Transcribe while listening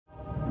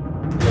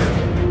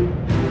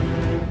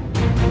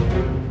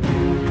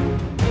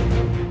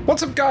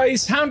What's up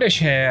guys, Houndish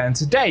here, and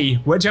today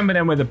we're jumping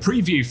in with a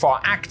preview for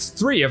Act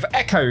 3 of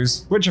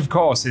Echoes, which of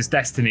course is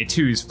Destiny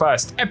 2's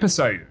first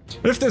episode.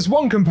 But if there's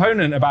one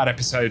component about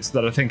episodes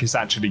that I think is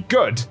actually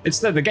good, it's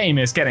that the game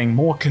is getting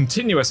more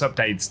continuous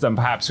updates than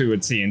perhaps we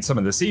would see in some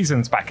of the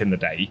seasons back in the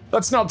day.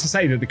 That's not to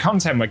say that the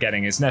content we're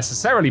getting is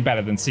necessarily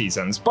better than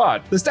seasons,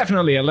 but there's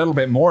definitely a little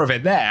bit more of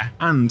it there,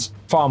 and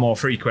far more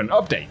frequent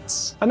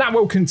updates. And that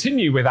will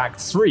continue with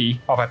Act 3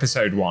 of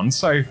Episode 1,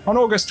 so on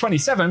August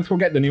 27th we'll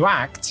get the new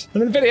act,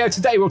 and in the video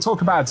today we'll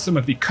talk about some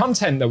of the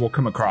content that we'll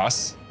come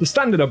across, the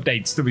standard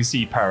updates that we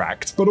see per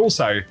act, but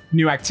also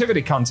new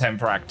activity content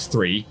for Act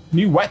 3,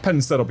 new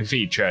weapons that'll be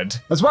featured,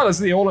 as well as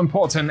the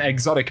all-important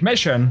exotic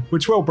mission,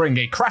 which will bring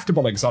a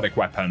craftable exotic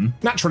weapon.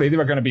 Naturally, there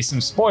are going to be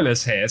some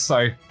spoilers here,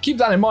 so keep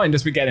that in mind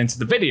as we get into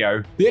the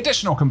video. The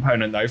additional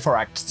component though for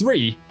Act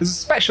 3 is a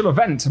special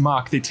event to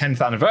mark the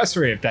 10th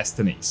anniversary of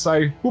Destiny,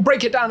 so we'll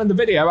break it down in the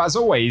video as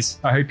always.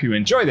 I hope you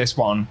enjoy this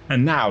one,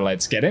 and now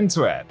let's get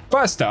into it.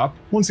 First up,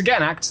 once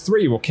again Act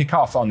 3 will kick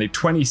off on the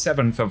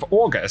 27th of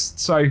August,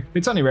 so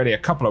it's only really a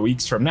couple of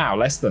weeks from now,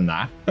 less than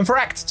that. And for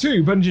Act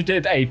 2, Bungie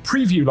did a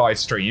preview live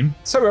stream,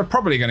 so we're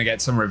probably going to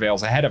get some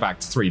reveals ahead of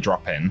Act 3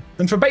 drop-in.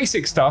 And for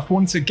basic stuff,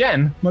 once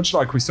again, much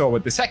like we saw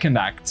with the second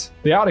act,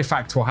 the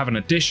artifact will have an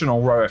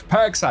additional row of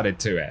perks added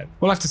to it.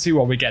 We'll have to see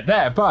what we get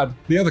there, but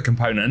the other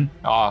component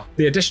are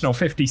the additional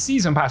 50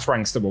 Season Pass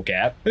ranks that we'll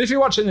get. But if you're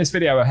watching this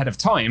video ahead of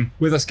time,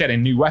 with us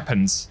getting new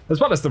weapons, as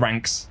well as the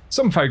ranks,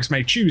 some folks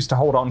may choose to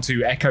hold on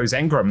to Echo's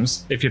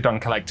engrams if you're done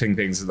collecting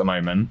things at the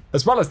moment,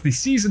 as well as the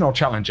seasonal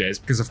challenges,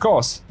 because of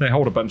course they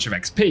hold a bunch of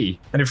XP,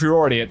 and if you're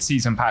already at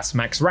Season Pass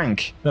max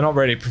rank, they're not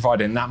really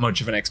providing that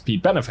much of an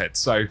XP benefit,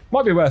 so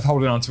might be worth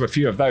holding on to a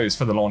few of those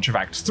for the launch of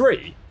Act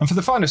 3. And for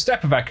the final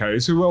step of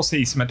Echoes, we will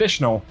see some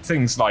additional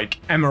things like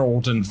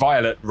Emerald and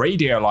Violet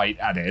Radio Light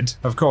added.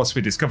 Of course,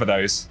 we discover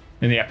those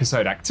in the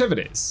episode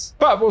activities.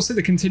 But we'll see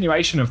the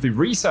continuation of the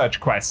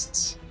research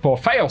quests for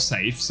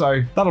Failsafe,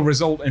 so that'll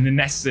result in the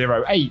Nest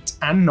 08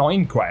 and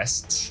 9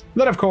 quests.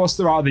 Then of course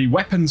there are the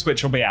weapons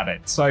which will be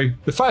added. So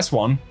the first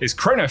one is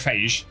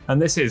Chronophage,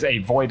 and this is a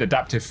Void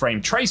Adaptive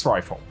Frame Trace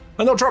Rifle.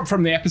 And they'll drop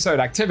from the episode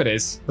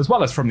activities, as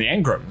well as from the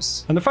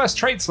engrams. And the first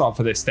trait slot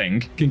for this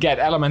thing can get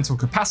Elemental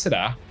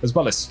Capacitor, as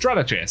well as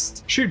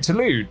Strategist, Shoot to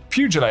Loot,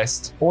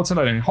 Pugilist,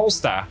 Autoloading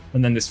Holster,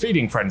 and then this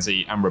Feeding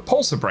Frenzy and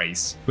Repulsor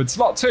Brace, with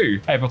slot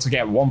 2 able to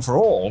get One for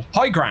All,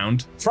 High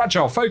Ground,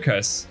 Fragile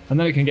Focus, and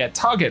then it can get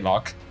Target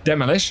Lock,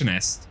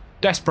 Demolitionist,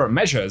 Desperate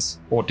Measures,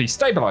 or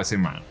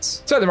Destabilizing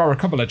Rounds. So there are a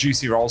couple of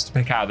juicy rolls to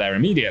pick out there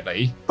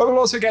immediately, but we'll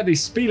also get the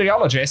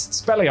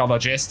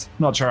Speleologist,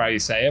 not sure how you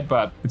say it,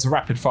 but it's a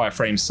rapid fire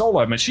frame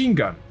solo machine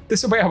gun.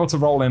 This will be able to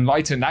roll in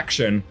lightened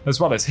action,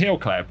 as well as Heal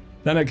Clip.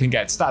 Then it can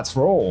get Stats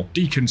for All,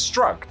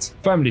 Deconstruct,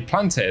 Firmly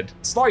Planted,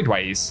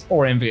 Slideways,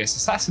 or Envious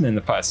Assassin in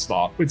the first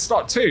slot, with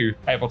slot 2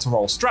 able to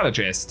roll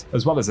Strategist,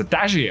 as well as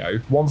Adagio,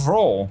 One for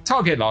All,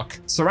 Target Lock,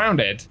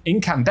 Surrounded,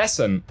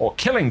 Incandescent, or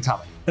Killing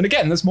Tally. And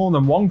again, there's more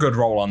than one good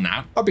roll on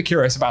that. I'd be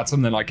curious about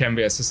something like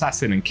Envious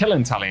Assassin and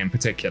Killing Tally in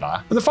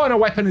particular. And the final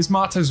weapon is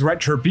Martyr's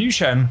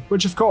Retribution,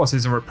 which of course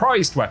is a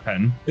reprised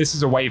weapon. This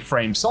is a wave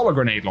frame solar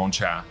grenade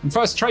launcher. And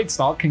first trait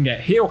slot can get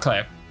Heal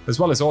Clip, as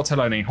well as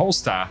Autoloading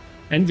Holster,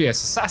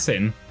 Envious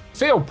Assassin,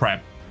 Field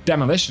Prep,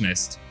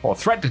 Demolitionist, or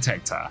Threat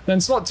Detector.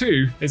 Then slot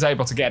 2 is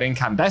able to get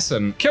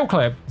Incandescent, Kill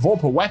Clip,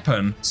 Vorpal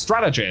Weapon,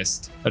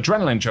 Strategist,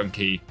 Adrenaline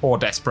Junkie, or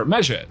Desperate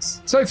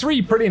Measures. So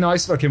 3 pretty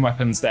nice looking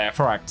weapons there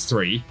for Act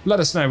 3. Let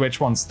us know which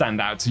ones stand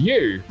out to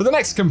you. But the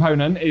next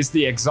component is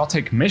the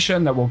exotic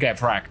mission that we'll get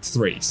for Act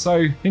 3.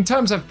 So in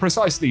terms of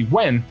precisely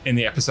when in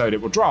the episode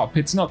it will drop,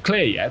 it's not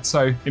clear yet,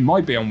 so it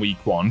might be on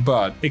week 1,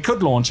 but it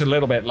could launch a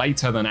little bit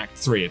later than Act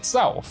 3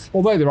 itself.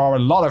 Although there are a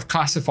lot of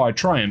classified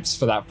triumphs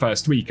for that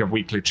first week of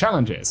weekly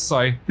challenges,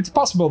 so it's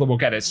possible that we'll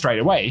get it straight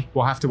away.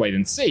 We'll have to wait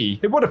and see.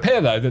 It would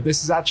appear though that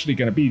this is actually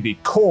going to be the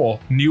core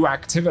new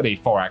activity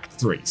for Act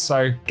 3.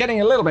 So getting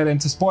a little bit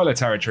into spoiler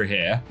territory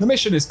here, the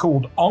mission is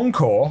called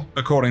Encore,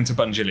 according to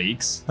Bungie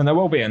leaks, and there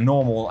will be a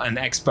normal and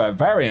expert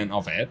variant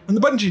of it. And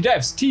the Bungie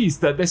devs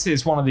teased that this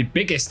is one of the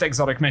biggest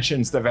exotic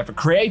missions they've ever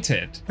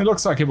created. It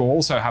looks like it will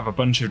also have a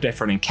bunch of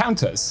different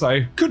encounters,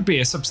 so could be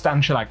a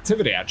substantial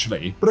activity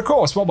actually. But of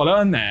course what we'll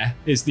learn there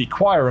is the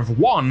Choir of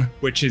One,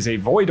 which is a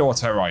Void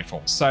Auto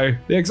Rifle. So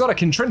the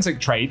exotic intrinsic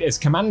trait is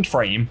Command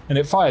Frame, and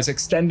it fires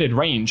extended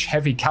range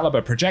heavy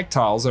caliber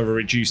projectiles of a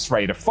reduced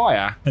rate of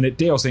fire, and it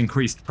deals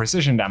increased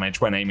precision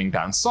damage when aiming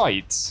down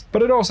sights.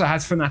 But it also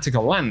has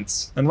Fanatical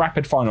Lance, and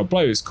rapid final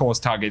blows cause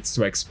targets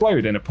to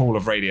explode in a pool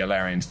of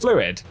radiolarian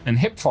fluid, and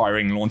hip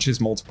firing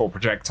launches multiple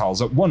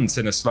projectiles at once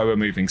in a slower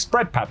moving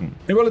spread pattern.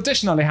 It will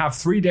additionally have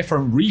 3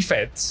 different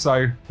refits,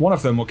 so one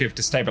of them will give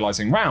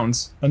destabilizing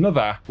rounds,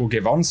 another will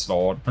give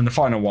onslaught, and the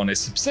final one is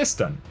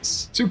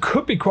subsistence. So it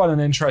could be quite an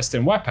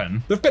interesting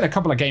weapon. There've been a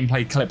couple of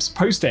gameplay clips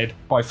posted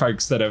by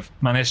folks that have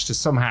managed to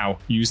somehow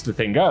use the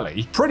thing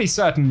early. Pretty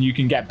certain you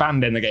can get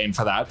banned in the game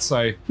for that,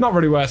 so not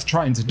really worth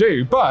trying to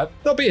do, but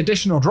there'll be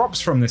additional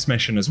drops from this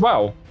mission as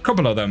well. A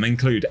couple of them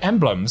include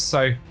emblems,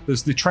 so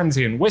there's the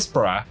Transient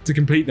Whisperer to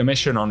complete the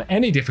mission on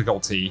any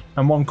difficulty,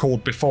 and one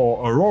called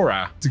Before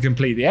Aurora to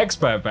complete the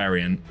expert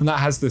variant, and that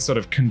has this sort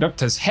of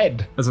conductor's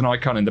head as an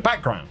icon in the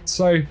background.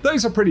 So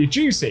those are pretty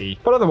juicy,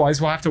 but otherwise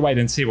we'll have to wait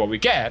and see what we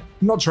get.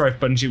 I'm not sure if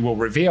Bungie will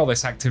reveal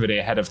this activity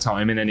ahead of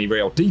time in any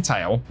real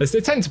detail, as they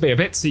tend to be a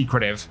bit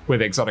secretive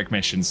with exotic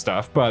mission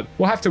stuff, but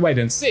we'll have to wait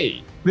and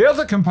see. The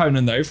other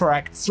component though for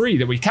Act 3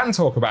 that we can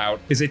talk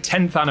about is a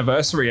 10th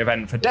anniversary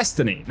event for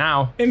Destiny.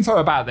 Now, info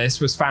about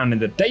this was found in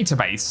the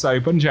database, so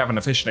Bungie haven't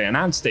officially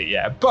announced it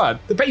yet, but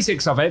the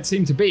basics of it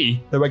seem to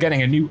be that we're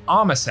getting a new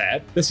armor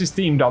set. This is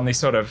themed on the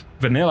sort of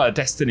vanilla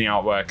Destiny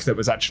artwork that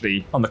was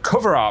actually on the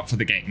cover art for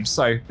the game,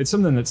 so it's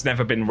something that's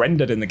never been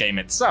rendered in the game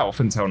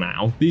itself until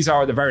now. These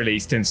are at the very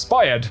least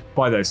inspired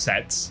by those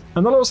sets,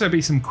 and there'll also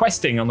be some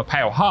questing on the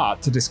Pale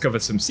Heart to discover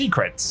some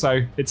secrets, so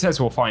it says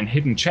we'll find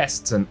hidden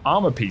chests and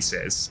armor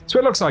pieces. So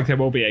it looks like there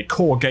will be a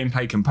core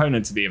gameplay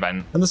component to the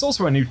event, and there's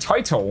also a new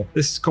title.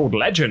 This is called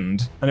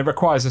Legend, and it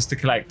requires us to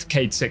collect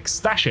Cade 6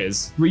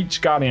 stashes,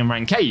 reach Guardian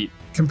rank 8,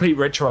 complete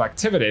ritual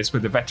activities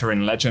with the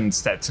Veteran Legend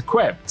sets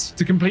equipped,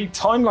 to complete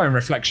timeline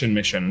reflection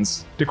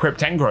missions, decrypt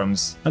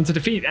engrams, and to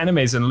defeat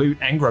enemies and loot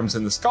engrams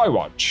in the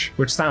Skywatch,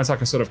 which sounds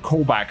like a sort of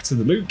callback to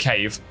the loot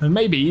cave, and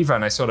maybe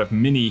even a sort of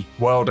mini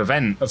world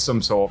event of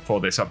some sort for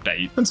this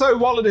update. And so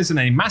while it isn't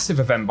a massive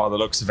event by the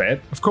looks of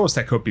it, of course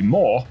there could be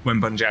more when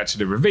Bungie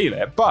actually reveal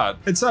it, but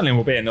it certainly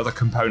will be another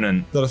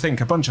component that I think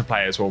a bunch of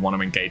players will want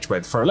to engage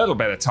with for a little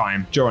bit of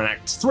time during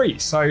Act 3.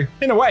 So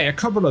in a way, a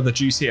couple of the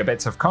juicier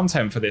bits of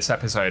content for this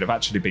episode have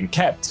actually been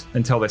kept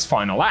until this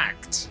final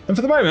act. And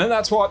for the moment,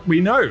 that's what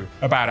we know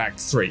about Act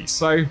 3,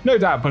 so no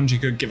doubt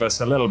Bungie could give us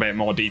a little bit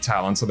more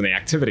detail on some of the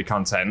activity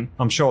content.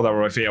 I'm sure they'll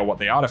reveal what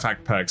the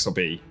artifact perks will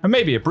be, and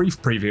maybe a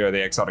brief preview of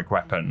the exotic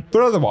weapon.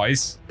 But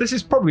otherwise, this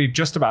is probably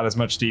just about as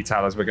much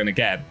detail as we're going to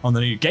get on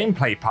the new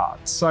gameplay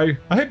part. So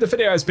I hope the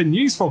video has been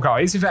useful,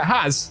 guys. If it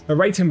has, a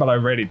rating below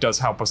really does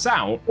help us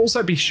out.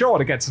 Also be sure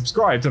to get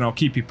subscribed and I'll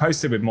keep you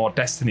posted with more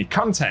Destiny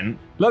content.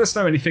 Let us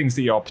know any things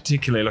that you're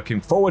particularly looking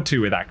forward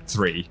to with Act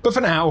 3. But for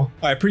now,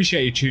 I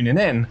appreciate you tuning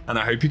in, and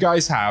I hope you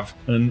guys have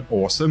an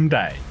awesome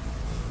day.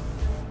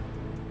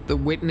 The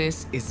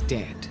witness is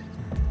dead.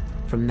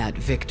 From that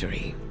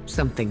victory,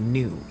 something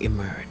new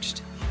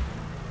emerged.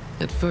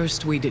 At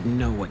first, we didn't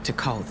know what to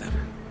call them,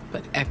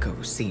 but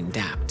Echo seemed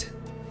apt.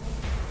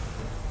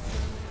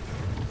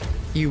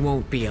 You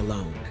won't be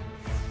alone.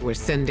 We're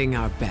sending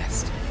our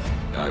best.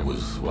 I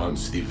was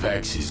once the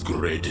Vax's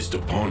greatest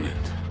opponent.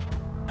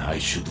 I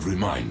should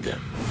remind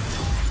them.